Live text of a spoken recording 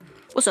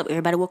What's up,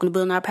 everybody? Welcome to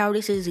Building Our Power.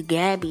 This is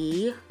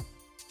Gabby.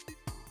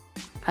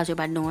 How's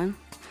everybody doing?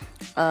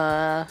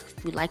 If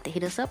you'd like to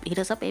hit us up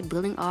at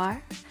Building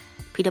Our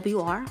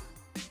PWR.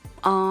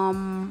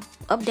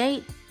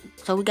 Update.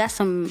 So we got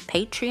some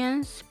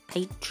Patreons.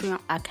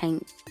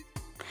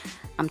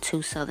 I'm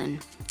too southern.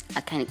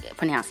 I can't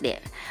pronounce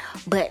that.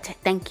 But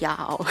thank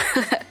y'all.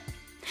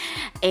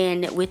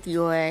 And with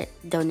your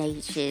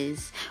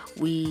donations,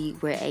 we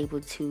were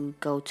able to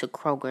go to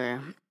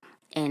Kroger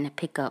and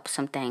pick up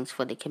some things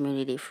for the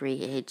community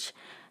fridge.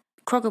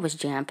 Kroger was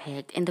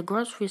jam-packed, and the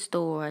grocery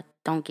store,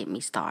 don't get me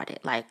started.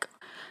 Like,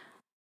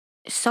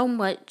 so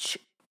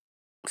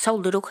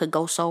little could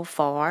go so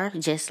far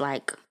just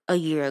like a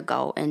year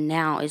ago, and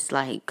now it's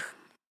like,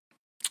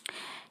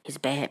 it's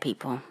bad,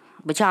 people.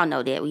 But y'all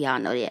know that. We all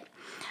know that.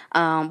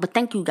 But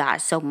thank you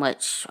guys so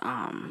much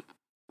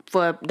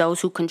for those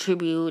who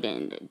contribute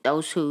and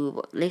those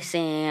who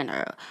listen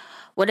or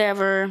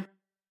whatever.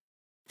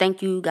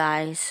 Thank you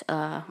guys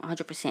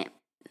 100%.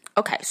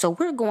 Okay, so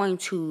we're going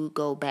to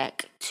go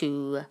back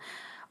to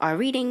our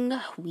reading.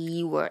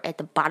 We were at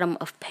the bottom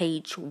of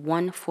page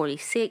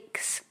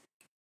 146,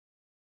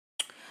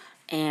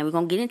 and we're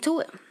going to get into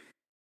it.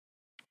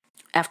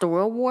 After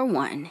World War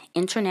I,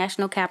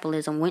 international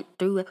capitalism went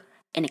through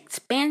an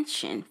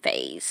expansion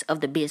phase of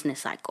the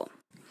business cycle.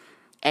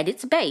 At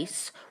its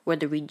base were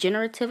the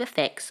regenerative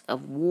effects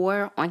of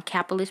war on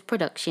capitalist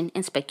production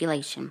and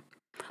speculation.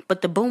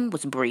 But the boom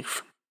was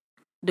brief.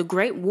 The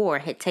Great War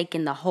had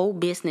taken the whole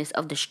business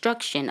of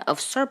destruction of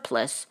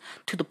surplus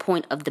to the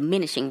point of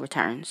diminishing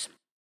returns.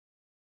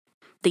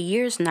 The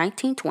years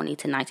 1920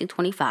 to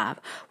 1925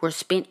 were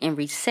spent in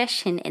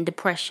recession and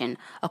depression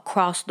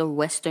across the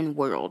Western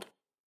world.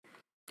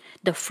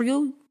 The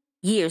few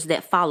years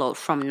that followed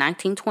from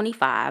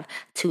 1925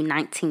 to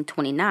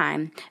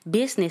 1929,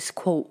 business,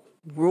 quote,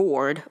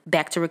 roared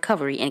back to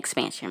recovery and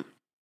expansion.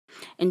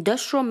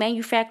 Industrial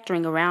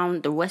manufacturing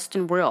around the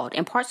Western world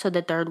and parts of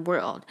the Third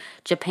World,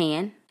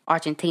 Japan,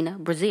 Argentina,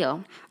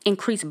 Brazil,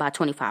 increased by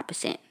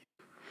 25%.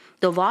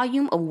 The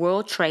volume of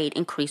world trade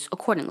increased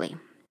accordingly.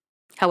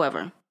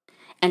 However,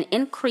 an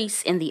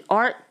increase in the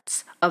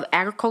arts of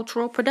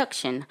agricultural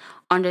production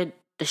under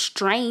the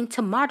strain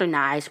to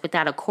modernize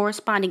without a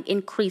corresponding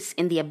increase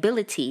in the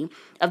ability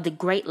of the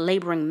great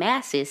laboring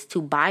masses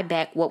to buy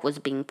back what was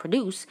being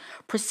produced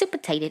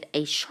precipitated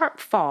a sharp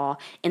fall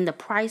in the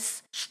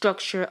price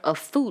structure of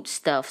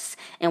foodstuffs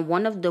in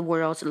one of the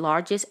world's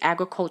largest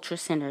agriculture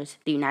centers,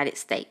 the United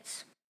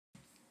States.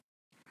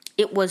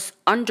 It was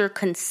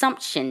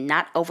underconsumption,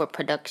 not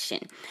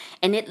overproduction,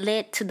 and it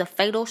led to the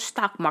fatal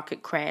stock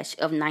market crash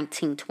of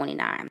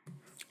 1929.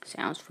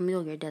 Sounds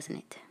familiar, doesn't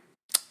it?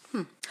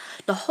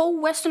 The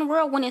whole Western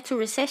world went into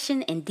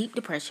recession and deep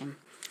depression.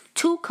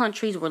 Two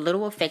countries were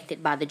little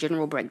affected by the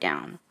general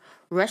breakdown.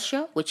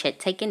 Russia, which had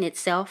taken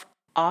itself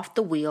off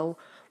the wheel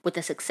with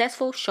a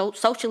successful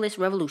socialist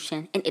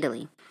revolution, and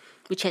Italy,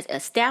 which has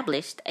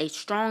established a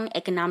strong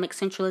economic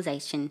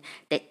centralization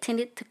that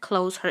tended to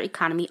close her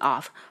economy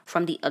off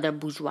from the other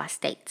bourgeois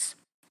states.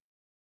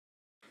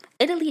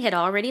 Italy had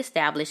already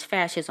established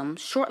fascism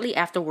shortly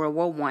after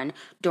World War I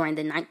during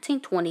the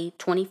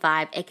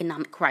 1920-25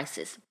 economic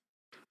crisis.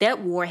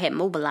 That war had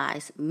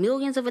mobilized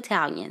millions of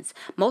Italians,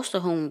 most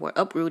of whom were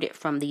uprooted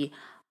from the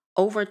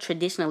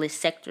over-traditionalist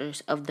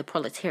sectors of the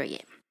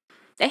proletariat.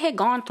 They had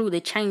gone through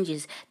the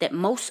changes that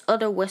most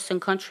other Western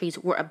countries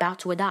were about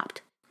to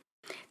adopt.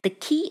 The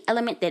key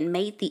element that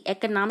made the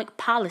economic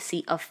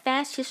policy of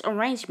fascist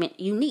arrangement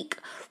unique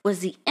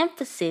was the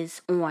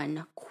emphasis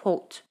on,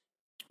 quote,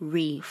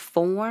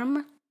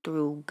 reform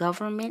through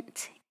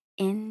government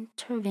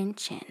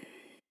intervention.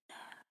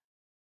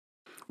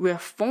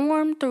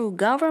 Reform through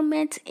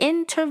government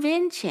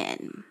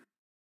intervention.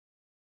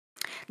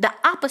 The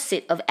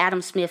opposite of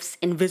Adam Smith's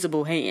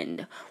invisible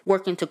hand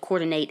working to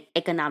coordinate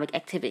economic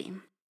activity.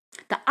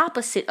 The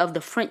opposite of the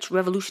French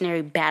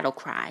Revolutionary battle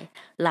cry,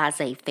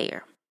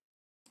 laissez-faire.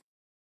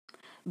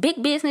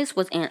 Big business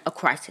was in a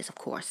crisis, of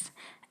course.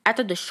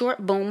 After the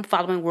short boom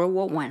following World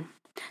War I,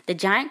 the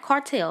giant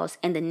cartels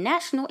and the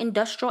national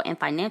industrial and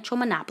financial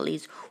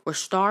monopolies were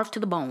starved to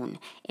the bone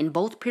in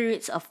both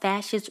periods of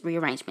fascist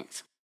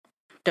rearrangements,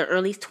 the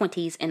early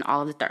 20s and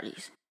all of the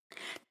 30s.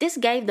 This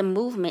gave the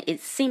movement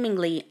its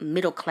seemingly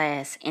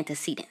middle-class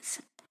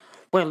antecedents.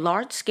 Where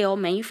large-scale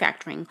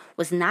manufacturing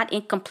was not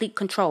in complete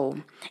control,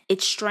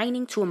 its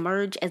straining to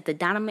emerge as the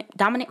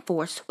dominant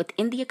force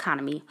within the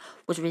economy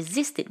was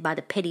resisted by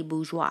the petty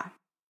bourgeois,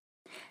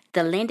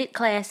 the landed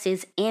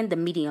classes, and the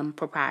medium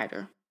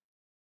proprietor.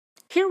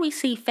 Here we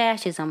see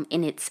fascism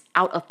in its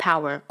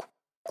out-of-power,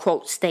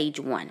 quote, stage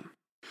one.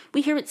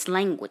 We hear its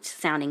language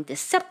sounding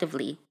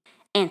deceptively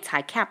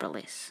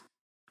anti-capitalist.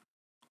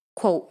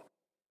 Quote,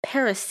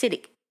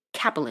 parasitic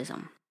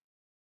capitalism.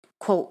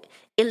 Quote,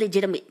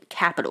 illegitimate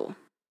capital.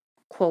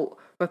 Quote,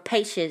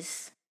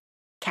 rapacious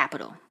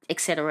capital,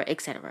 etc.,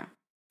 etc.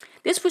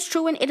 This was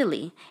true in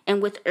Italy,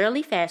 and with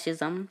early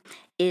fascism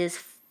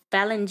is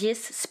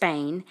Falangist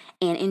Spain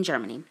and in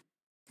Germany.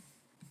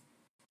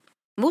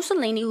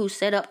 Mussolini, who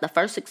set up the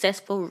first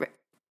successful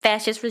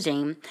fascist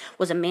regime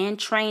was a man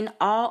trained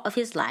all of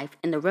his life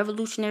in the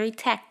revolutionary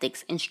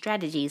tactics and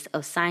strategies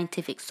of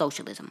scientific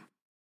socialism.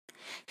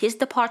 His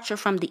departure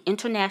from the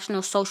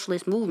international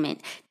socialist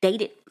movement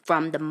dated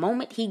from the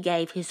moment he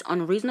gave his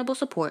unreasonable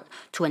support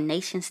to a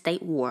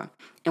nation-state war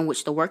in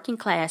which the working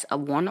class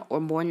of one or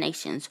more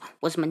nations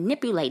was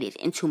manipulated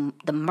into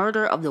the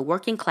murder of the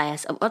working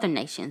class of other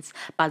nations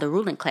by the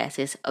ruling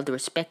classes of the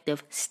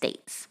respective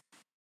states.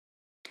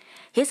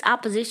 His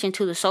opposition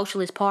to the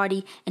Socialist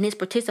Party and his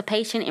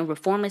participation in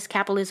reformist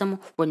capitalism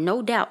were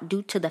no doubt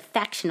due to the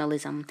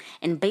factionalism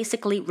and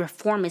basically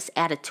reformist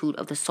attitude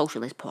of the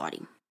Socialist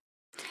Party.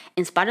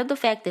 In spite of the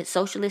fact that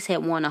socialists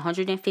had won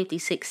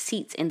 156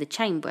 seats in the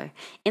chamber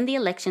in the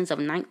elections of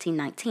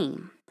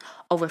 1919,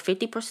 over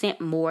 50%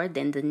 more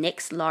than the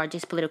next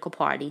largest political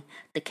party,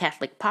 the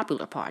Catholic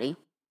Popular Party,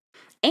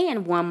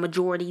 and won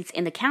majorities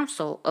in the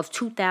council of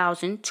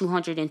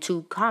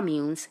 2,202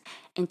 communes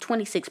in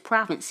 26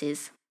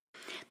 provinces.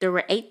 There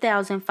were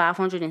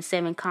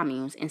 8,507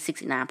 communes in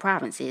 69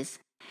 provinces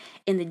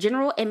in the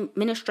general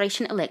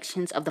administration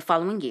elections of the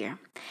following year,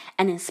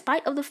 and in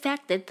spite of the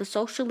fact that the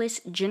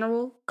Socialist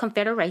General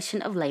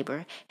Confederation of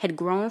Labor had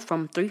grown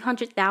from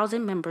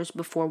 300,000 members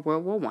before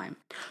World War I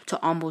to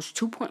almost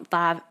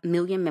 2.5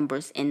 million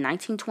members in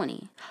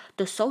 1920,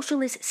 the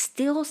Socialists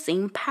still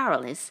seemed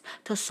powerless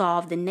to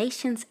solve the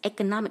nation's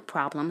economic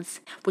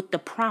problems with the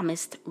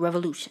promised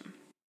revolution.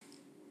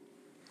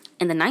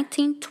 In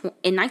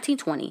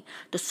 1920,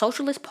 the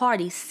Socialist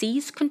Party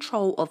seized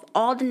control of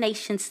all the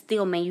nation's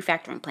steel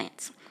manufacturing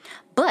plants,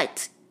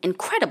 but,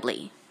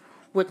 incredibly,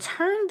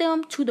 returned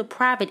them to the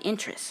private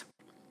interests.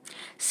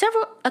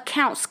 Several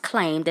accounts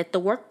claim that the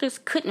workers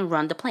couldn't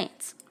run the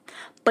plants.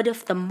 But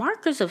if the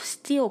makers of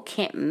steel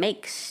can't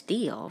make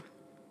steel,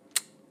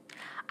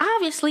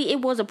 obviously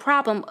it was a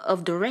problem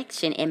of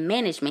direction and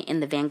management in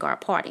the Vanguard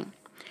Party.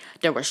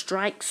 There were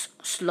strikes,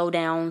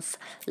 slowdowns,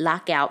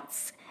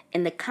 lockouts,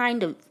 and the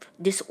kind of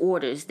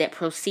disorders that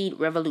precede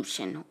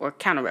revolution or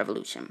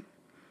counter-revolution.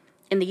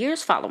 In the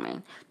years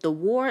following the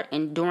war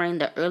and during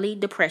the early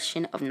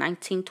depression of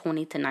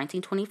 1920 to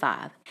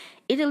 1925,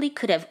 Italy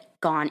could have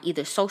gone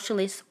either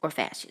socialist or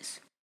fascist.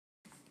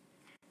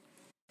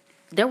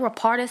 There were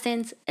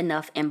partisans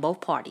enough in both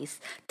parties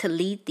to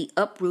lead the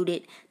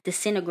uprooted,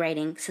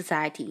 disintegrating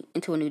society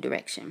into a new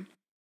direction.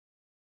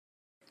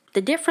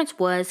 The difference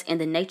was in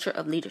the nature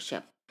of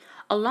leadership,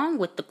 along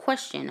with the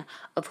question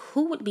of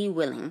who would be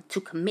willing to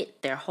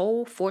commit their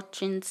whole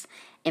fortunes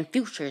and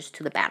futures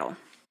to the battle.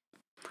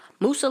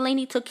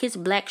 Mussolini took his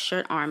black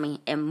shirt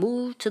army and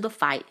moved to the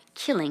fight,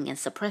 killing and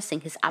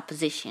suppressing his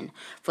opposition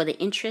for the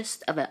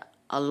interest of an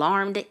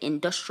alarmed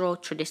industrial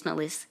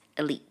traditionalist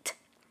elite.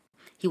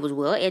 He was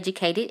well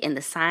educated in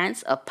the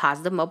science of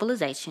positive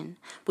mobilization,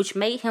 which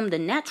made him the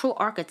natural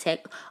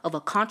architect of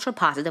a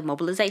contra-positive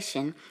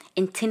mobilization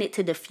intended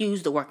to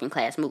diffuse the working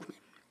class movement.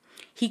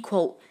 He,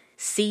 quote,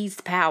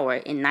 seized power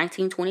in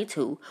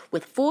 1922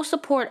 with full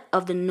support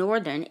of the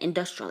northern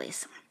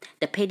industrialists,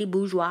 the petty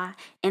bourgeois,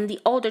 and the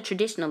older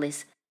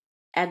traditionalist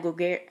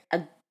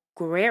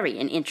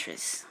agrarian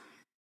interests.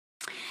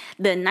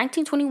 The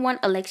 1921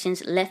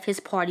 elections left his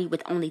party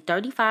with only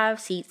 35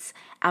 seats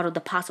out of the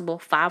possible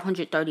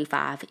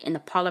 535 in the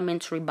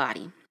parliamentary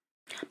body.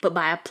 But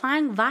by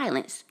applying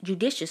violence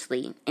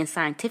judiciously and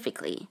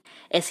scientifically,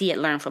 as he had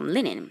learned from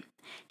Lenin,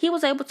 he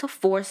was able to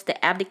force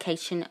the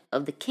abdication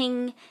of the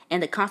king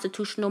and the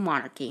constitutional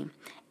monarchy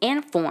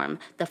and form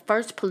the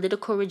first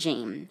political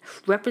regime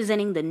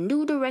representing the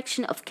new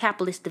direction of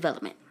capitalist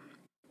development.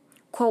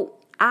 Quote,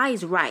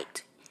 eyes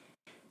right.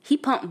 He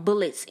pumped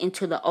bullets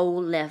into the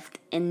old left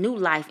and new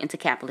life into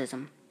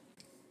capitalism.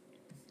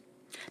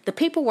 The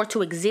people were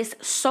to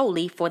exist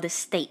solely for the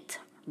state,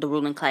 the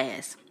ruling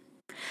class.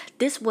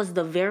 This was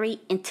the very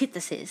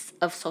antithesis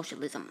of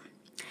socialism.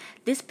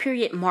 This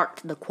period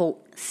marked the,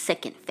 quote,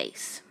 second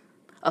phase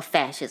of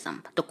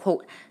fascism, the,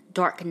 quote,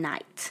 dark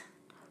night,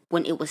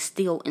 when it was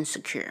still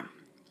insecure.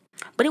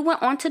 But it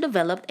went on to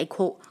develop a,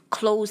 quote,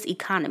 closed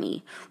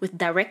economy with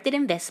directed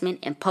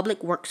investment in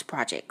public works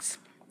projects.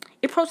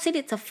 It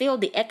proceeded to fill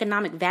the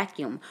economic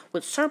vacuum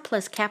with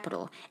surplus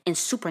capital and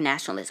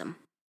supranationalism.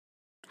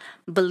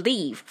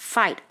 Believe,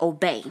 fight,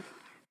 obey.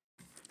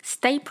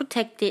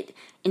 State-protected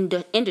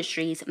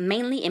industries,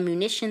 mainly in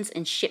munitions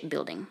and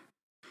shipbuilding.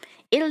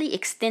 Italy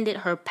extended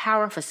her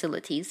power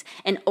facilities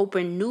and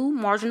opened new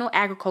marginal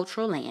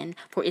agricultural land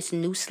for its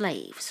new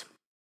slaves.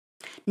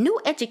 New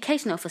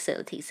educational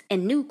facilities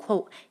and new,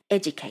 quote,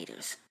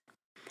 educators.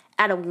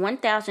 Out of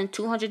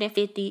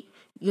 1,250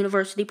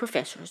 university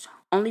professors,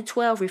 only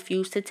 12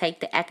 refused to take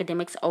the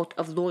academic's oath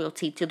of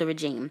loyalty to the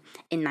regime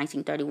in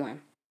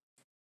 1931.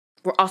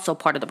 Were also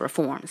part of the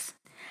reforms.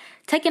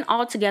 Taken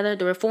all together,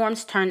 the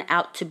reforms turned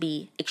out to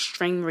be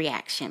extreme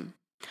reaction.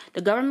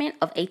 The government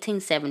of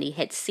 1870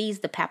 had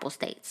seized the Papal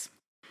States.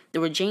 The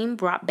regime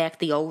brought back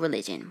the old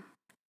religion.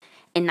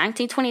 In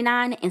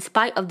 1929, in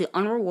spite of the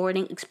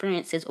unrewarding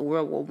experiences of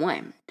World War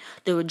I,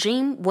 the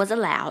regime was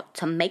allowed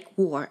to make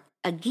war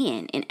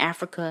again in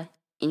Africa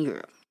and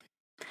Europe.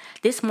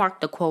 This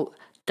marked the, quote,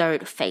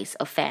 third phase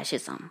of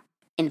fascism,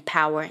 in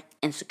power,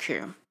 and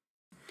secure.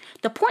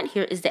 The point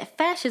here is that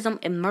fascism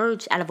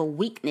emerged out of a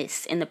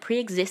weakness in the pre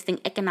existing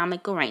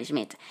economic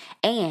arrangement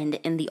and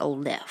in the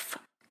old left.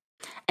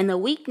 And the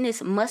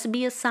weakness must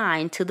be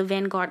assigned to the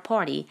vanguard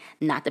party,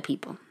 not the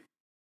people.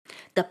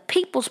 The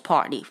People's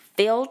Party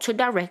failed to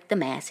direct the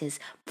masses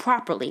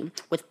properly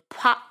with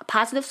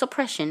positive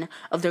suppression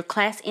of their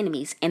class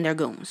enemies and their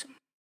goons.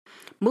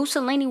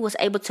 Mussolini was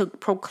able to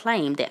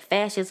proclaim that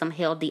fascism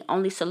held the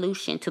only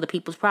solution to the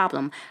people's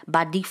problem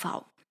by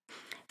default.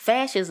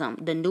 Fascism,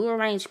 the new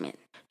arrangement,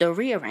 the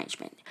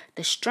rearrangement,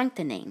 the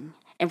strengthening,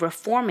 and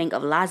reforming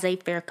of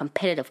laissez-faire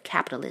competitive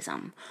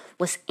capitalism,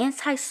 was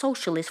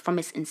anti-socialist from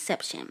its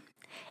inception.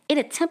 It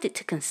attempted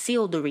to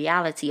conceal the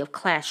reality of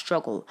class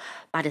struggle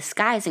by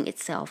disguising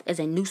itself as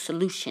a new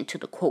solution to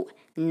the, quote,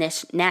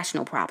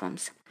 national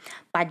problems,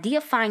 by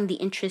deifying the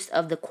interests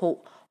of the,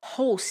 quote,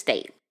 whole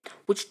state,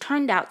 which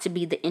turned out to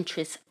be the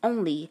interests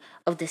only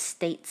of the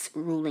state's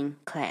ruling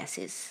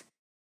classes.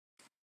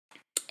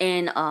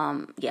 And,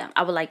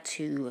 I would like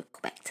to go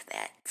back to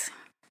that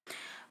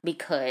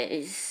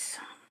because,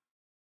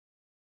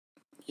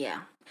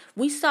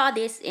 we saw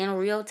this in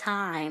real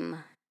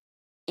time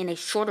in a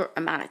shorter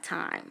amount of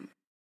time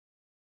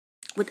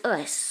with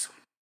us.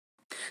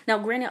 Now,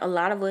 granted, a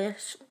lot of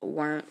us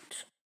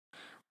weren't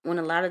when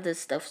a lot of this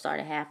stuff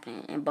started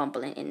happening and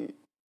bumbling in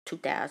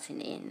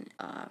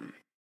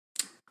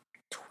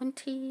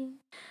 2020.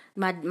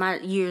 My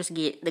years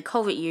get, the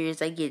COVID years,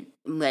 they get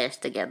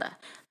meshed together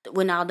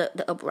when all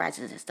the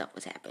uprisings and stuff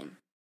was happening.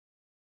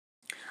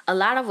 A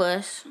lot of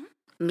us,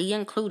 me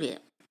included,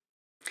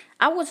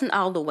 I wasn't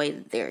all the way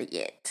there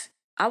yet.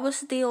 I was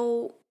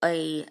still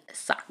a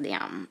sock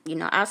down.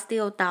 I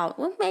still thought,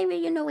 well,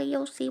 maybe,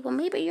 AOC, well,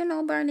 maybe,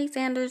 Bernie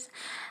Sanders.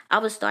 I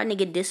was starting to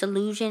get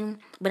disillusioned,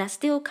 but I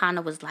still kind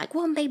of was like,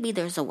 well, maybe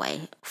there's a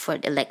way for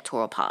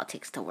electoral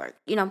politics to work,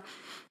 in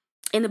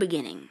the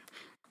beginning.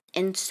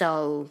 And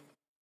so,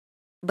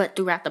 but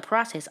throughout the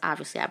process,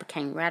 obviously, I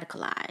became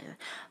radicalized.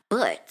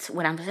 But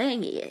what I'm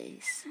saying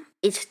is,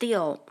 it's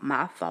still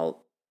my fault.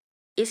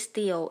 It's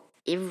still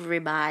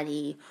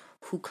everybody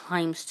who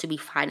claims to be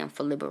fighting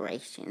for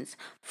liberation's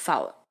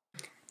fault.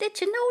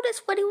 Did you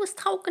notice what he was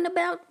talking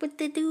about with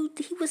the dude?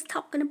 He was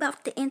talking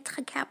about the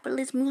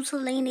anti-capitalist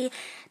Mussolini.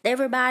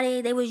 Everybody,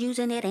 they was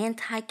using that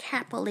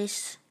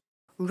anti-capitalist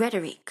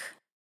rhetoric.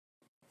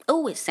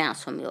 Oh, it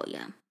sounds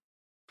familiar.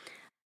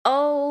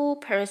 Oh,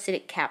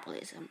 parasitic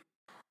capitalism.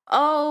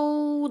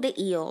 Oh, the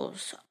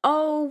ills.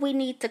 Oh, we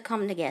need to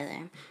come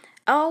together.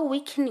 Oh, we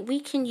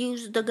can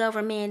use the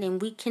government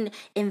and we can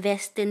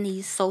invest in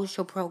these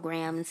social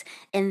programs,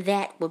 and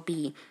that will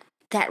be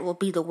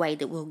the way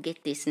that we'll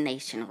get this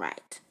nation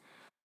right.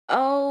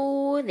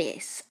 Oh,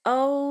 this,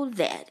 oh,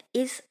 that.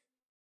 It's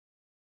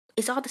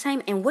all the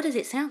same. And what does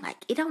it sound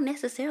like? It don't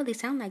necessarily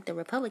sound like the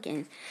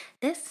Republicans.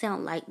 That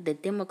sound like the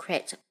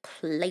Democrats'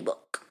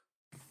 playbook.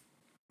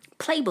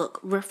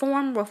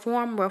 Reform,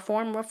 reform,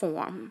 reform,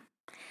 reform.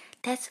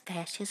 That's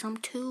fascism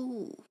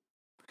too.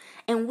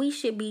 And we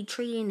should be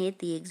treating it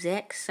the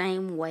exact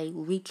same way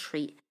we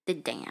treat the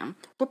damn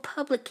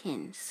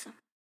Republicans.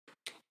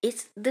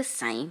 It's the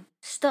same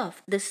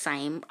stuff,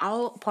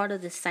 all part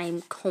of the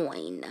same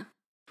coin.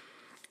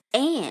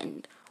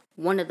 And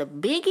one of the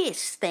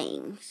biggest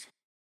things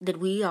that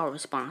we are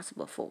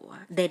responsible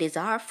for, that is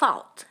our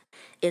fault,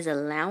 is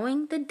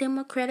allowing the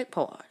Democratic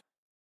Party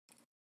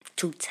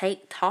to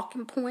take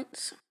talking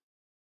points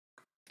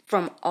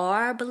from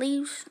our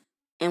beliefs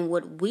and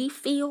what we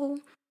feel,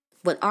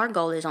 what our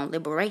goal is on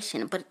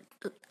liberation, but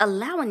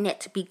allowing that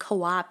to be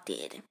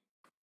co-opted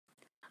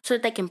so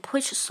that they can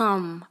push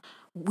some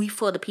we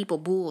for the people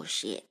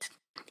bullshit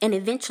and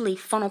eventually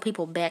funnel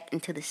people back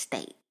into the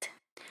state.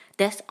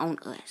 That's on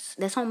us.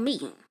 That's on me.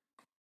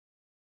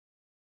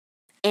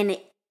 And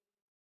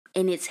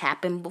it's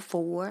happened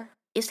before.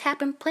 It's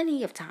happened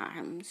plenty of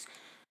times.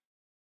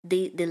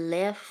 The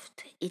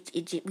left,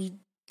 we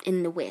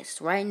in the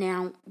West right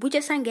now, we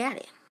just ain't got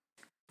it.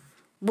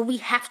 But we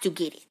have to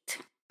get it.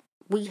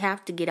 We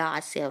have to get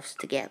ourselves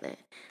together.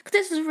 Because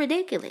this is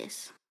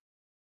ridiculous.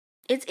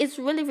 It's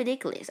really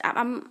ridiculous.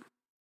 I'm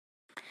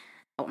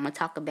going to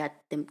talk about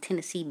them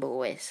Tennessee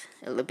boys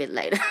a little bit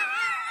later.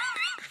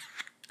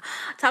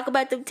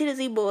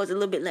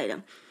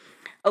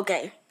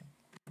 Okay.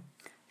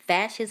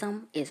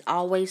 Fascism is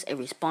always a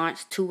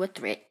response to a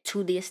threat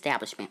to the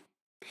establishment.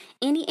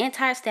 Any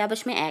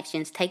anti-establishment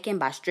actions taken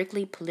by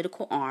strictly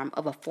political arm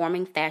of a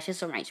forming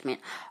fascist arrangement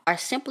are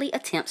simply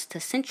attempts to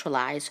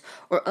centralize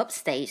or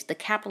upstage the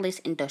capitalist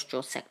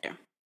industrial sector,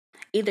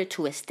 either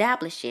to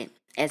establish it,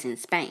 as in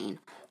Spain,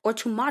 or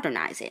to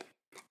modernize it,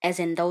 as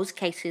in those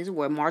cases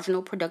where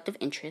marginal productive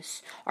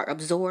interests are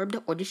absorbed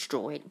or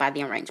destroyed by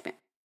the arrangement.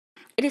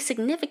 It is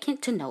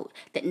significant to note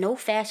that no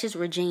fascist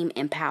regime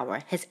in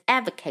power has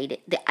advocated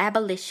the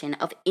abolition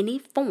of any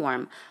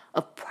form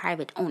of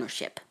private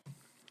ownership.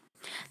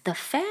 The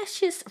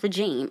fascist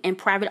regime and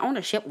private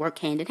ownership work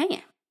hand in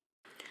hand.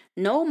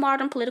 No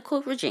modern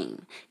political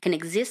regime can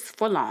exist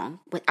for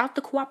long without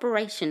the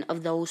cooperation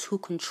of those who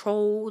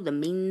control the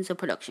means of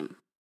production.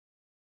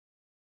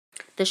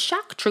 The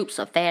shock troops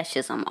of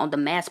fascism on the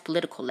mass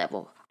political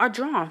level are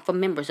drawn from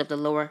members of the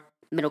lower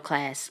middle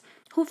class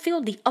who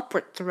feel the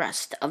upward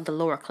thrust of the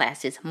lower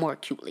classes more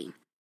acutely.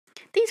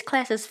 These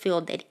classes feel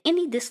that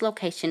any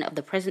dislocation of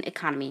the present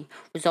economy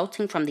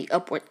resulting from the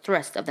upward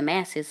thrust of the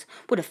masses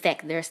would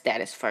affect their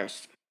status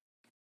first.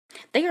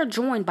 They are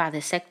joined by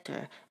the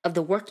sector of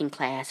the working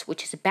class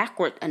which is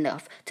backward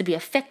enough to be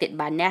affected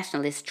by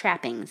nationalist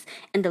trappings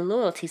and the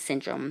loyalty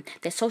syndrome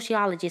that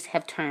sociologists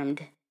have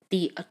termed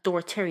the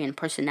authoritarian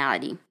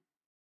personality.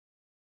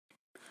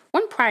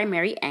 One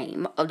primary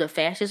aim of the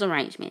fascist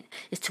arrangement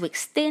is to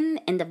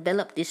extend and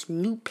develop this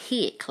new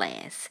pig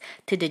class,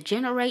 to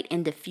degenerate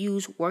and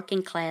diffuse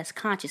working class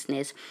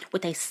consciousness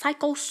with a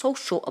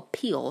psychosocial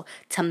appeal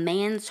to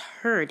man's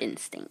herd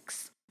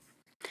instincts.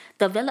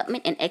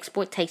 Development and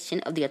exploitation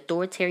of the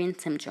authoritarian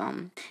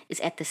syndrome is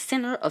at the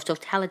center of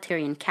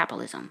totalitarian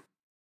capitalism,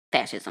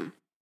 fascism.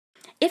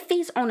 It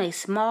feeds on a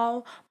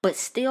small but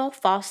still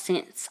false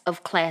sense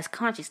of class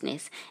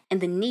consciousness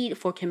and the need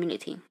for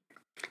community.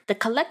 The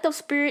collective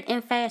spirit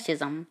in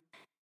fascism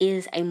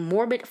is a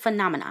morbid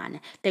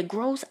phenomenon that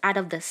grows out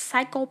of the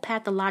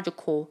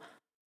psychopathological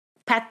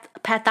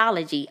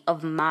pathology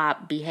of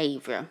mob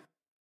behavior.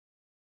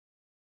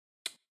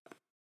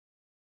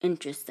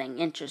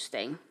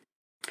 Interesting.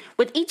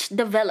 With each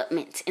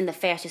development in the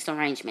fascist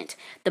arrangement,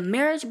 the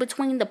marriage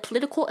between the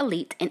political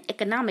elite and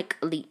economic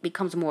elite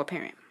becomes more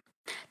apparent.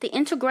 The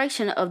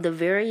integration of the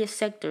various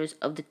sectors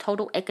of the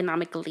total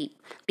economic elite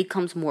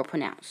becomes more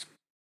pronounced.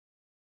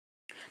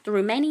 The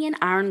Romanian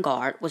Iron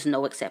Guard was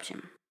no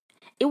exception.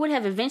 It would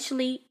have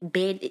eventually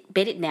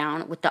bedded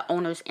down with the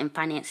owners and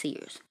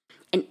financiers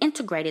and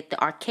integrated the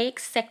archaic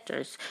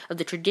sectors of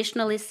the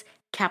traditionalist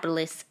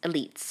capitalist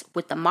elites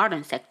with the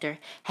modern sector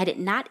had it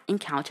not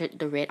encountered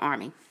the Red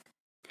Army.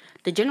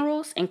 The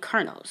generals and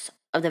colonels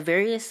of the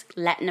various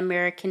Latin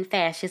American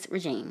fascist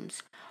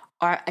regimes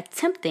are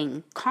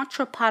attempting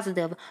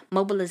contrapositive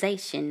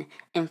mobilization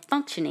and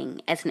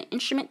functioning as an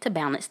instrument to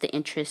balance the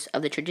interests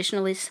of the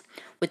traditionalists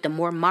with the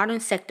more modern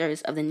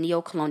sectors of the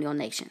neo-colonial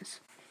nations.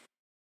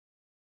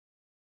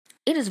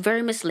 It is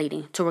very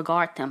misleading to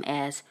regard them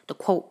as the,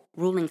 quote,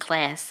 ruling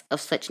class of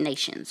such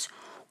nations,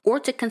 or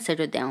to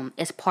consider them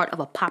as part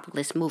of a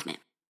populist movement.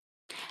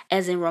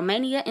 As in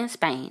Romania and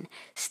Spain,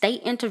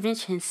 state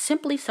intervention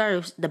simply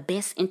serves the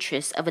best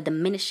interests of a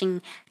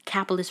diminishing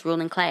capitalist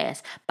ruling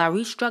class by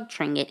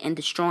restructuring it and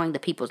destroying the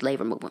people's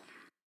labor movement.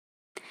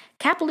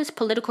 Capitalist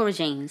political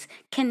regimes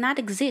cannot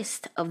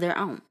exist of their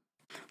own.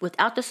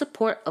 Without the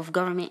support of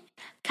government,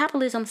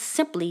 capitalism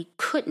simply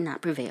could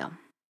not prevail.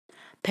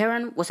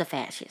 Perrin was a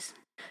fascist.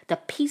 The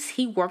peace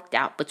he worked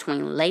out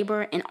between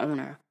labor and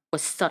owner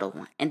was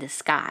subtle and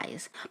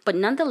disguised, but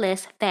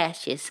nonetheless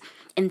fascist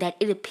in that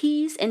it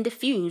appeased and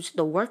diffused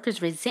the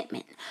worker's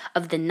resentment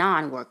of the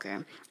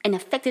non-worker and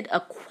effected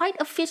a quite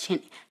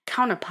efficient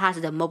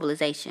counterpositive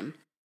mobilization.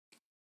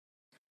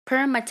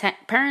 Perrin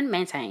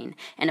maintained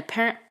an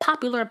apparent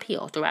popular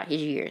appeal throughout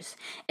his years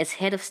as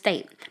head of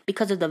state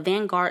because of the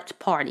vanguard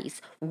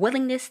party's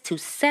willingness to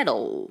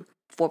settle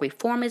for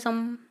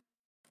reformism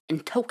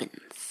and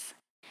tokens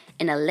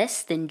in a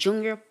less than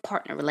junior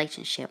partner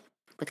relationship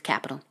with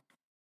capital.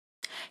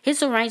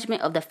 His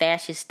arrangement of the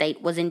fascist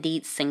state was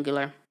indeed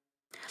singular.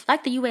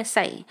 Like the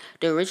USA,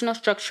 the original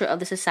structure of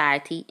the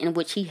society in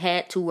which he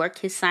had to work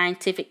his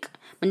scientific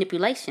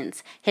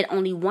manipulations had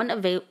only one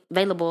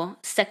available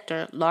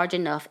sector large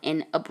enough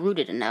and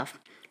uprooted enough,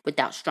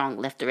 without strong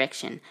left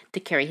direction, to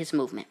carry his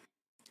movement: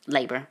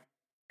 labor.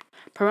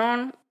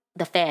 Perrin,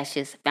 the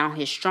fascist, found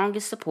his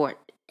strongest support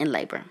in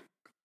labor.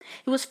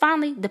 He was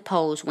finally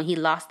deposed when he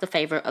lost the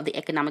favor of the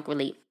economic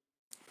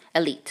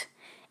elite.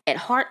 At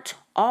heart,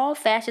 all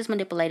fascist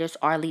manipulators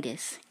are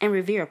elitists and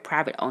revere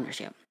private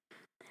ownership.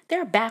 They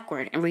are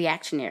backward and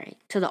reactionary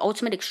to the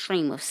ultimate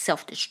extreme of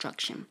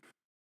self-destruction.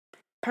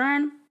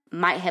 Perrin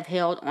might have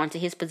held on to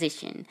his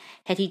position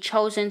had he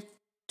chosen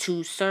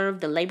to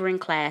serve the laboring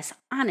class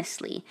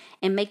honestly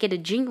and make it a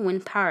genuine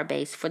power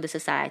base for the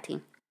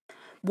society,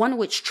 one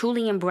which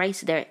truly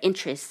embraced their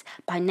interests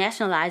by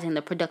nationalizing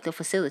the productive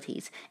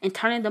facilities and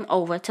turning them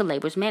over to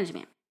labor's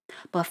management.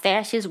 But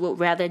fascists would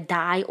rather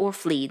die or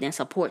flee than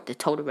support the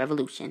total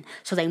revolution,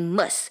 so they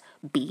must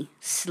be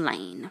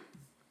slain.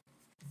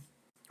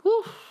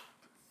 Whew.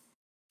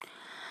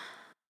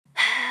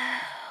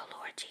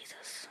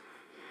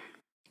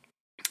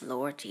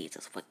 Lord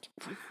Jesus, what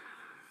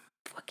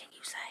can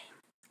you say?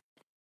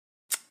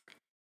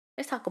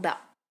 Let's talk about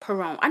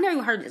Perrin. I never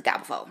even heard of this guy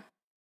before.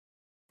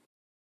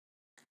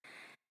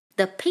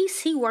 The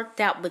peace he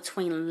worked out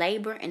between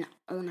labor and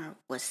owner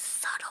was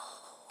subtle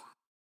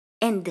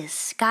and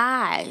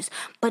disguised,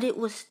 but it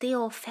was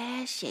still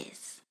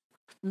fascist.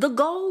 The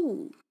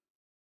goal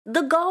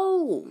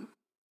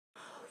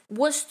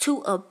was to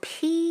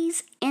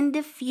appease and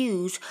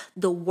diffuse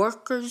the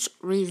workers'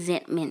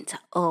 resentment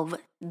of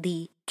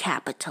the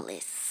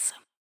capitalists.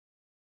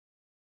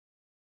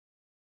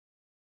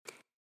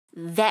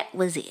 That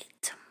was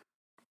it.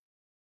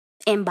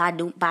 And by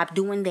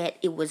doing that,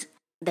 he was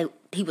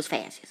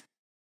fascist.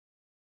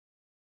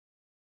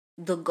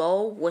 The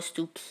goal was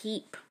to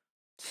keep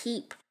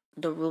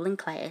the ruling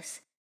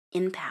class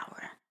in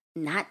power,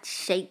 not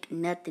shake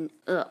nothing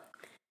up.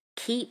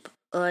 Keep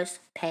us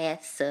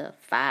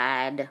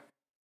pacified.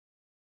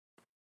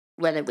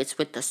 Whether it's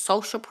with the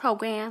social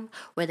program,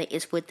 whether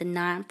it's with the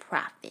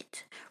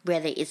nonprofit,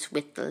 whether it's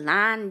with the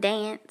line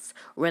dance,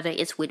 whether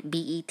it's with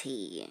BET.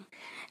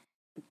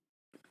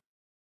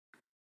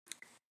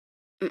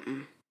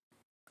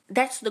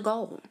 That's the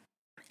goal.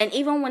 And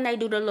even when they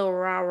do the little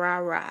rah, rah,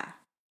 rah,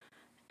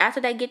 after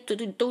they get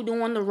through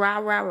doing the rah,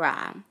 rah,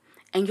 rah,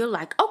 and you're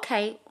like,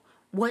 okay,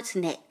 what's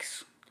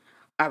next?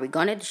 Are we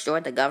going to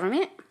destroy the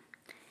government?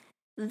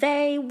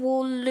 They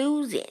will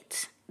lose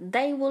it.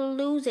 They will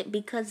lose it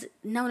because,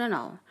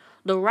 no.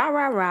 The rah,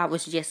 rah, rah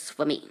was just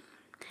for me.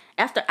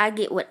 After I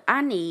get what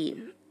I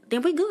need,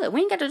 then we good.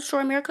 We ain't got to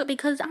destroy America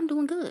because I'm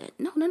doing good.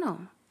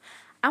 No.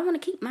 I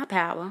want to keep my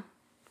power.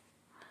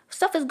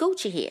 Stuff is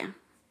Gucci here.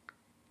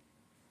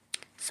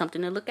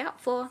 Something to look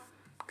out for.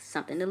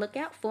 I'm going to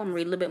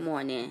read a little bit more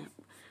and then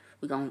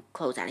we're going to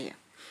close out of here.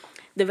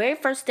 The very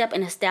first step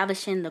in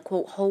establishing the,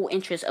 quote, whole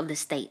interest of the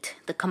state,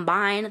 the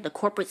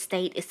corporate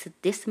state, is to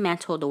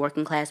dismantle the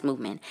working class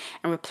movement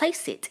and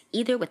replace it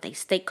either with a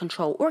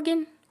state-controlled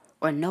organ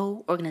or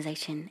no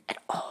organization at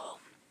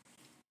all.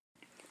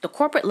 The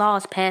corporate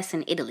laws passed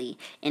in Italy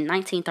in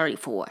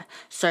 1934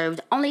 served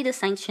only to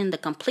sanction the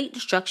complete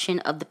destruction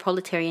of the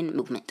proletarian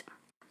movement.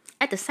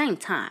 At the same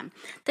time,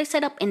 they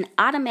set up an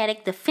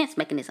automatic defense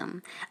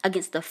mechanism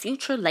against the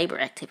future labor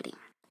activity.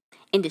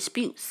 In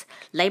disputes,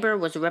 labor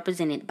was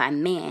represented by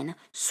men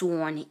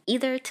sworn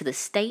either to the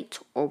state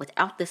or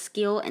without the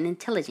skill and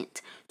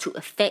intelligence to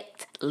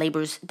effect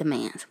labor's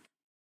demands.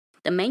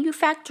 The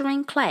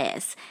manufacturing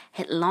class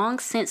had long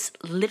since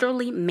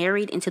literally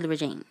married into the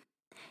regime.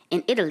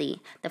 In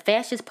Italy, the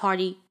Fascist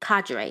Party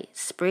cadre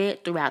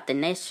spread throughout the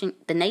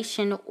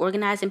nation,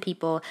 organizing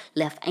people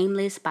left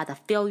aimless by the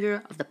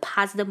failure of the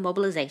positive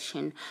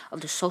mobilization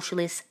of the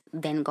socialist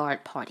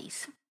vanguard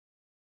parties.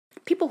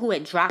 People who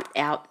had dropped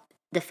out,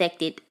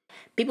 defected,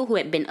 people who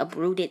had been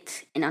uprooted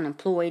and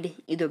unemployed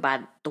either by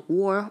the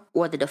war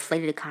or the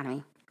deflated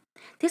economy.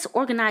 This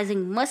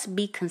organizing must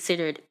be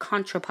considered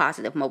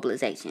contrapositive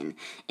mobilization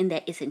in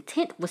that its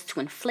intent was to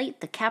inflate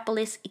the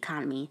capitalist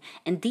economy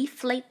and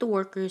deflate the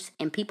workers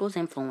and people's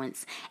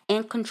influence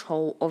and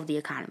control over the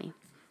economy.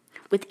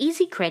 With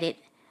easy credit,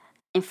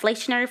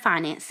 inflationary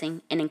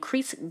financing, and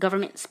increased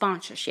government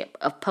sponsorship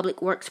of public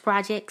works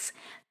projects,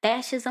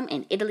 fascism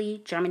in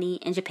Italy, Germany,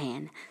 and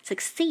Japan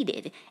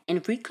succeeded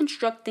in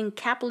reconstructing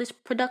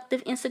capitalist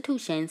productive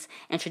institutions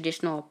and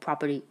traditional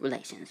property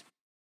relations.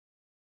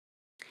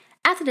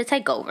 After the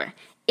takeover,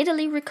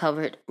 Italy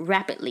recovered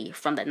rapidly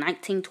from the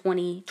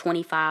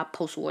 1920-25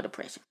 post-war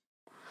depression.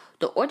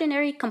 The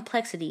ordinary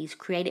complexities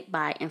created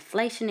by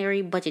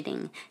inflationary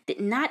budgeting did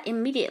not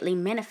immediately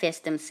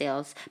manifest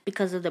themselves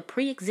because of the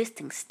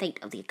pre-existing state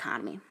of the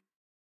economy.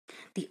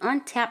 The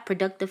untapped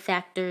productive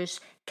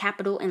factors,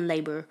 capital and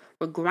labor,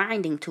 were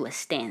grinding to a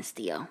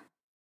standstill.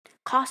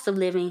 Cost of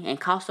living and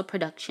cost of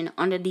production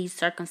under these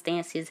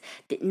circumstances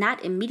did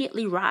not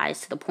immediately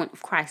rise to the point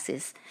of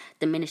crisis,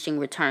 diminishing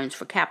returns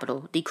for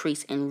capital,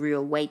 decrease in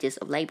real wages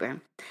of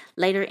labor.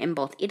 Later in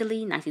both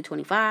Italy,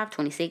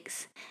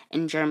 1925-26,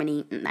 and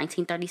Germany,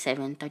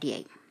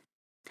 1937-38.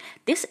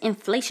 This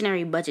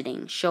inflationary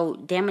budgeting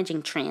showed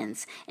damaging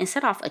trends and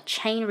set off a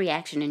chain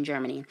reaction in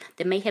Germany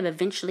that may have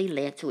eventually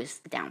led to its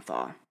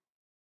downfall.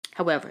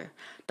 However,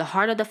 the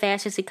heart of the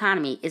fascist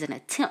economy is an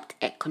attempt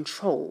at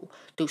control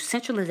through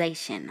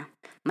centralization,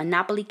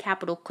 monopoly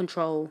capital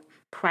control,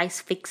 price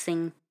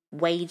fixing,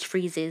 wage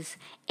freezes,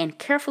 and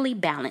carefully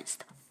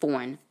balanced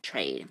foreign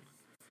trade.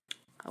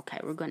 Okay,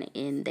 we're going to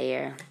end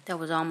there. That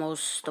was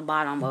almost the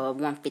bottom of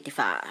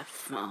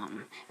 155.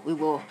 We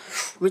will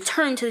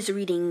return to this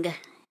reading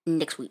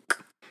next week,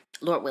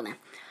 Lord willing.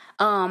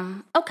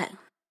 Okay,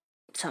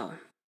 so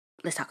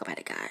let's talk about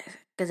it, guys,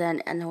 because I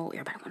know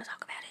everybody want to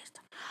talk about it.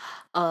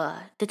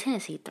 The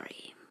Tennessee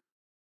Three.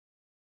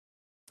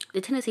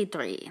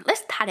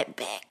 Let's tie it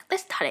back.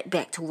 Let's tie it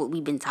back to what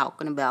we've been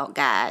talking about,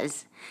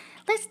 guys.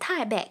 Let's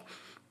tie it back.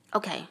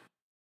 Okay.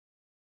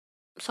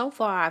 So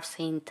far, I've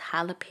seen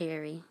Tyler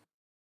Perry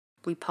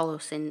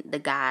reposting the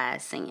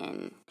guys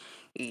singing,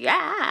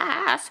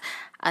 yes.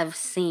 I've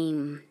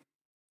seen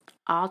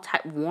all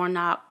type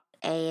Warnock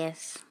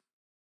ass,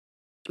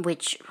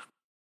 which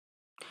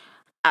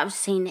I've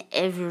seen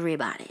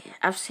everybody.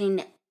 I've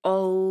seen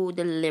all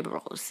the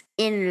liberals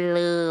in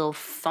love,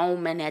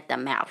 foaming at the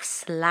mouth,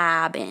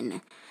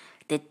 slobbing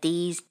that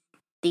these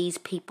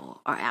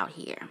people are out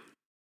here.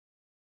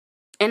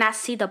 And I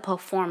see the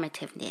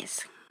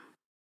performativeness.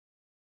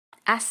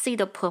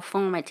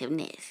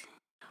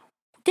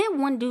 That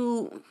one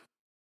dude,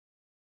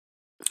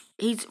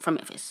 he's from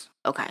Memphis,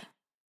 okay.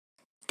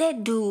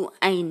 That dude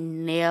ain't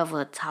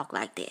never talked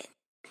like that.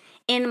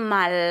 In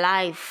my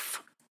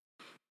life,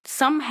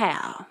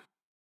 somehow,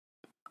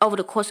 over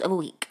the course of a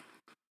week,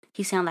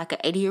 he sound like an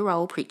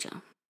 80-year-old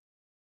preacher.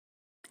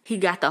 He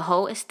got the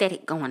whole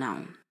aesthetic going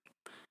on.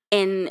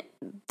 And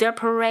they're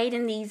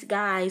parading these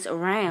guys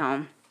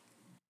around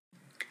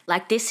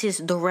like this is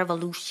the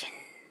revolution.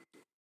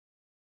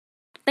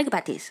 Think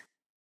about this.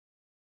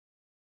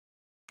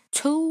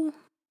 2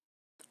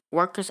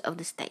 workers of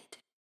the state,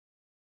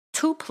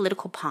 2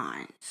 political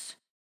pawns,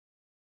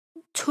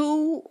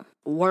 2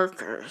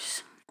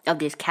 workers of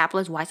this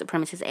capitalist white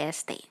supremacist ass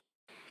state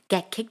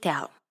got kicked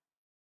out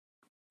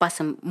by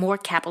some more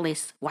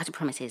capitalist white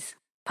supremacist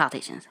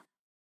politicians.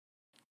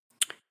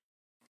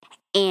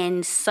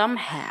 And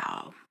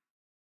somehow,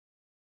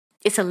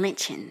 it's a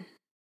lynching,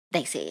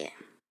 they said.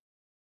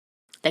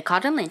 They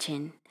called it a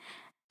lynching,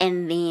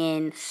 and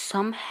then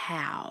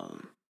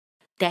somehow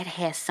that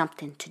has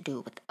something to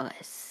do with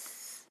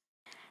us.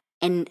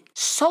 And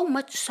so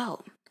much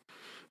so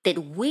that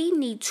we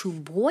need to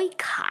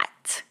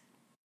boycott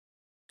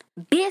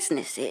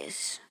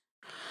businesses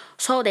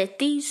so that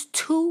these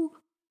 2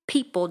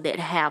 people that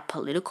have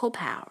political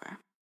power,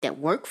 that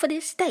work for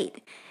this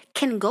state,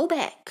 can go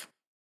back,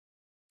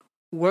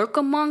 work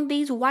among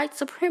these white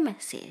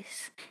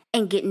supremacists,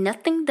 and get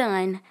nothing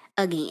done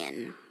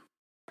again.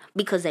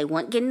 Because they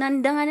weren't getting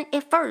nothing done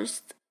at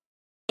first,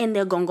 and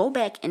they're gonna go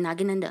back and not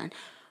get nothing done.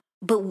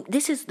 But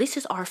this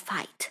is our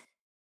fight.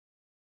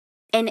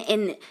 And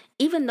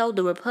even though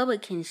the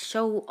Republicans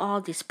show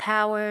all this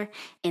power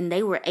and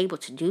they were able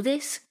to do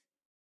this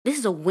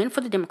is a win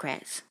for the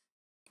Democrats.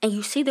 And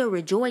you see they're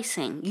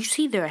rejoicing. You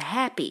see they're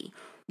happy.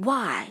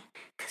 Why?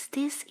 Because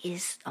this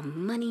is a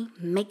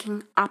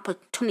money-making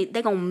opportunity.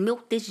 They're going to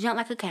milk this junk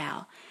like a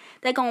cow.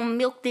 They're going to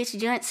milk this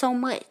junk so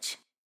much.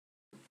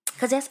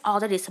 Because that's all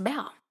that it's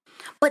about.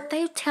 But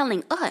they're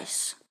telling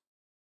us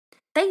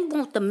they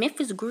want the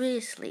Memphis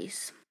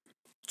Grizzlies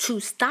to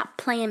stop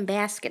playing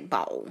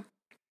basketball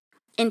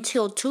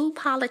until 2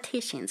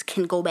 politicians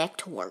can go back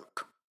to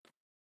work.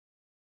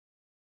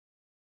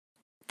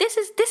 These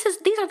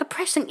are the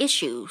pressing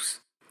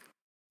issues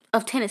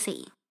of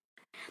Tennessee.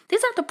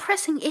 These are the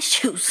pressing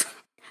issues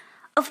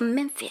of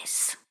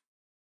Memphis.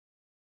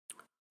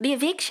 The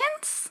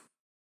evictions,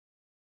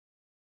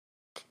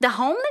 the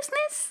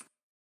homelessness,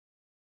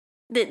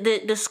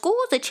 the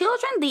schools, the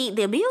children,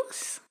 the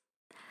abuse,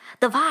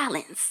 the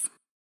violence,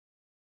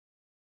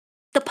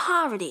 the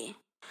poverty.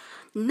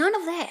 None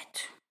of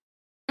that.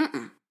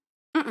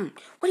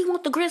 What do you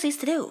want the Grizzlies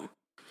to do?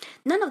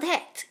 None of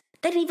that.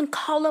 They didn't even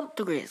call up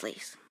the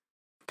Grizzlies.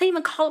 They didn't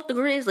even call up the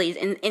Grizzlies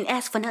and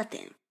ask for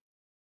nothing.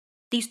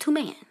 These 2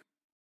 men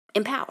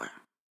in power.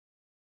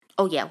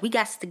 Oh yeah, we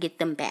got to get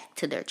them back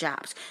to their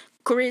jobs.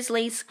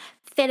 Grizzlies,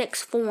 FedEx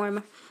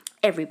Forum,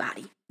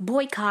 everybody.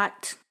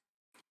 Boycott.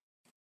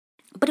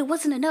 But it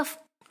wasn't enough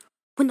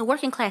when the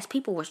working class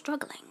people were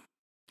struggling.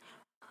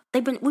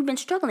 We've been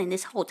struggling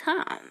this whole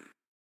time.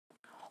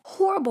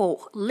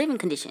 Horrible living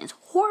conditions,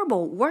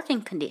 horrible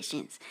working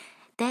conditions.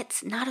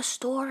 That's not a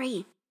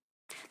story.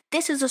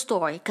 This is a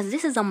story because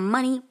this is a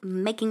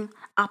money-making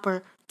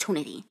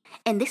opportunity.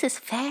 And this is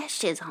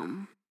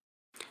fascism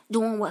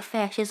doing what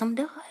fascism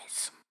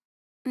does.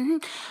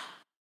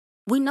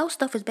 We know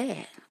stuff is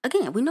bad.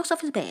 Again, we know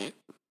stuff is bad.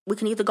 We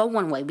can either go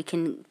one way. We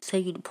can say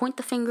you point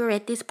the finger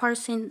at this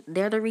person.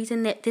 They're the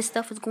reason that this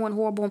stuff is going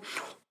horrible.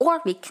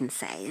 Or we can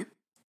say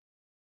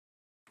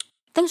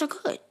things are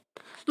good.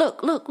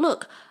 Look.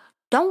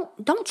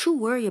 Don't you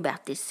worry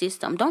about this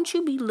system. Don't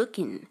you be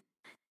looking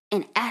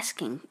and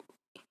asking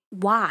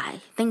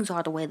why things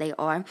are the way they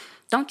are.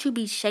 Don't you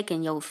be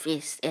shaking your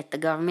fist at the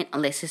government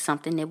unless it's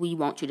something that we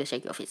want you to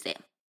shake your fist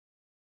at.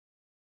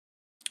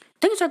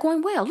 Things are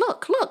going well.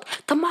 Look,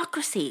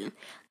 democracy.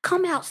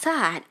 Come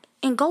outside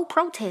and go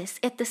protest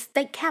at the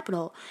state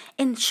capitol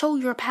and show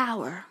your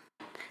power.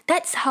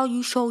 That's how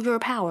you show your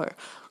power.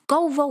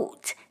 Go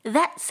vote.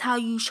 That's how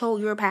you show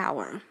your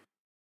power.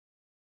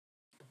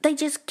 They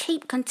just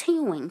keep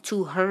continuing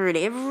to herd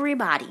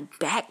everybody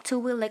back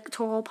to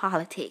electoral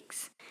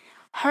politics.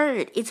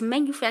 Herd, it's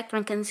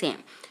manufacturing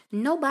consent.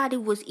 Nobody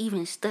was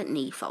even studying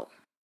these folk.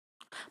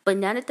 But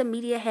now that the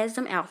media has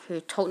them out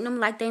here, toting them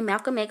like they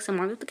Malcolm X and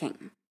Martin Luther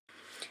King,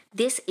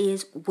 this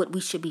is what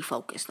we should be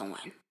focused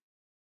on.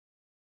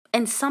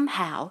 And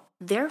somehow,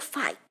 their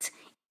fight,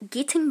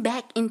 getting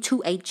back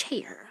into a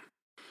chair,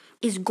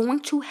 is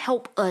going to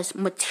help us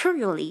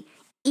materially,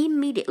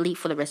 immediately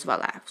for the rest of our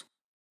lives.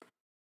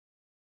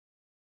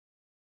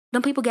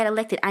 Them people got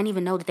elected. I didn't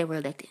even know that they were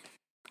elected.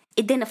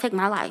 It didn't affect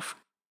my life.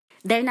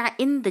 They're not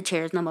in the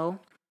chairs no more.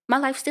 My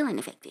life still ain't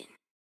affected.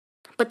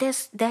 But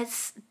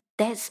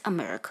that's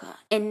America.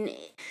 And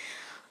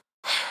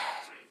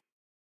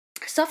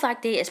stuff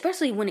like that,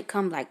 especially when it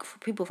comes like for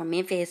people from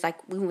Memphis,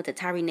 like we went with the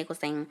Tyree Nichols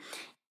thing,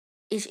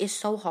 it's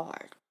so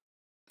hard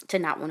to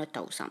not want to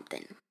throw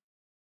something.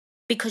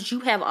 Because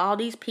you have all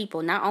these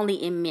people, not only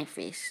in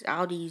Memphis,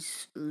 all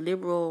these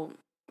liberal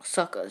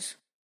suckers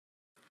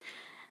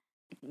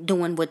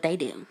doing what they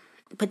do.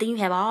 But then you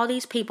have all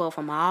these people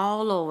from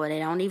all over. They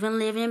don't even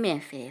live in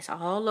Memphis.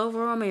 All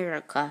over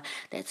America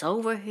that's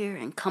over here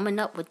and coming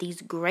up with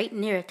these great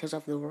narratives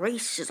of the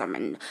racism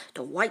and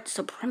the white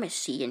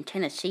supremacy in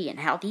Tennessee and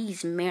how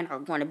these men are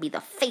going to be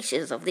the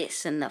faces of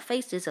this and the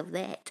faces of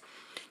that.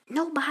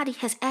 Nobody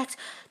has asked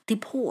the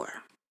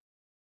poor,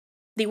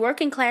 the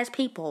working class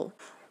people,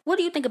 what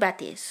do you think about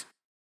this?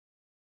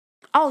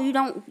 Oh, you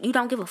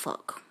don't give a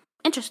fuck.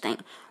 Interesting.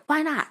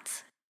 Why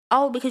not?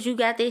 Oh, because you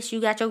got this,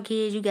 you got your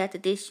kids, you got the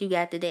this, you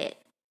got the that.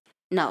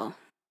 No.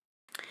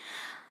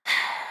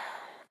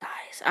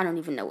 Guys, I don't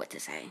even know what to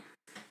say.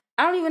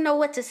 I don't even know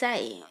what to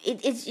say.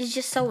 It's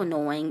just so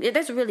annoying.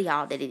 That's really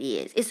all that it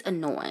is. It's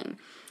annoying.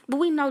 But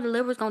we know the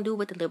liberals gonna do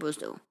what the liberals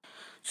do.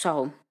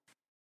 So,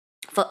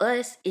 for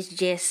us, it's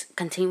just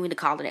continuing to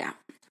call it out.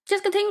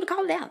 Just continue to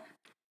call it out.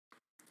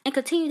 And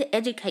continue to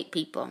educate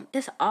people.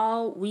 That's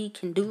all we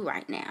can do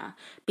right now.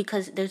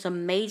 Because there's a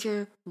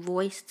major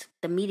voice.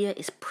 The media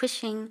is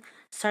pushing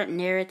certain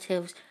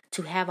narratives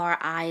to have our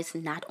eyes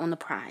not on the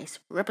prize.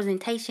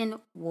 Representation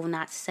will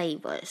not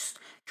save us.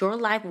 Your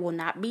life will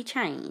not be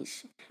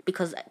changed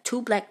because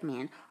 2 black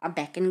men are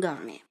back in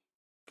government.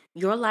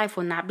 Your life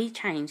will not be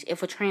changed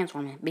if a trans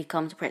woman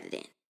becomes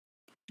president.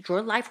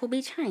 Your life will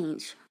be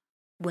changed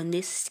when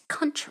this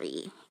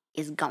country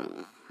is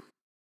gone.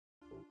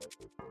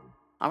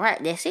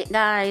 Alright, that's it,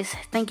 guys.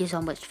 Thank you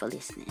so much for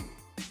listening.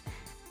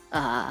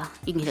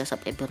 You can hit us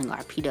up at Building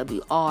Our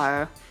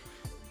PWR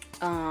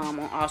on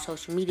all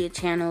social media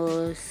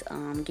channels.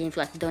 Again, if you'd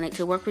like to donate to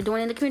the work we're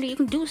doing in the community, you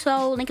can do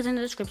so. Link is in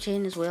the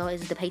description, as well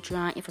as the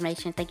Patreon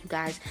information. Thank you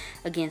guys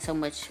again so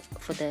much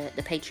for the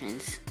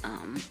patrons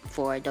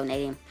for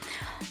donating.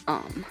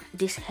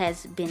 This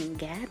has been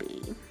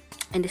Gabby,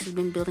 and this has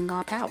been Building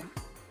Our Power.